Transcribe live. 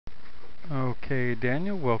Okay,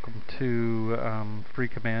 Daniel, welcome to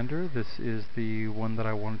FreeCommander. This is the one that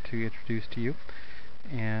I wanted to introduce to you,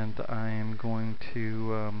 and I am going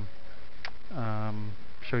to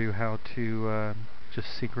show you how to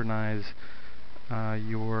just synchronize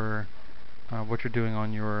your what you're doing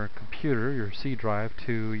on your computer, your C drive,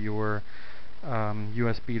 to your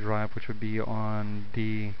USB drive, which would be on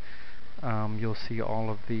the you'll see all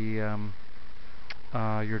of the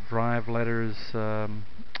your drive letters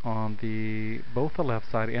on both the left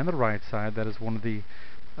side and the right side. That is one of the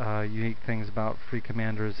unique things about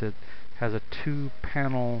FreeCommander, is it has a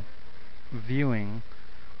two-panel viewing.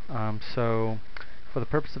 So for the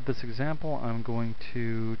purpose of this example, I'm going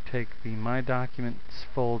to take the My Documents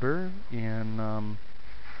folder on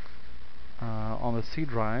the C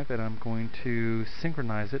drive, and I'm going to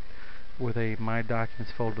synchronize it with a My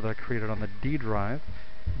Documents folder that I created on the D drive.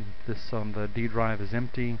 This on the D drive is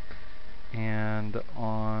empty, and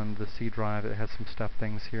on the C drive it has some stuff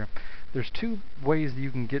things here. There's two ways that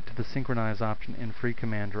you can get to the synchronize option in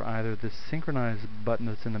FreeCommander: either this synchronize button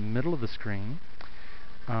that's in the middle of the screen,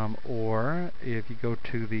 or if you go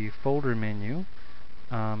to the folder menu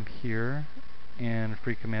here in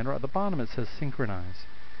FreeCommander, at the bottom it says synchronize,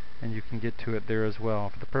 and you can get to it there as well.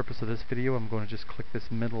 For the purpose of this video, I'm going to just click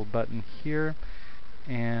this middle button here,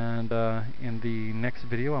 and in the next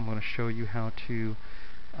video I'm going to show you how to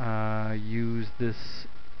use this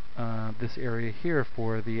area here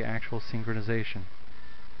for the actual synchronization.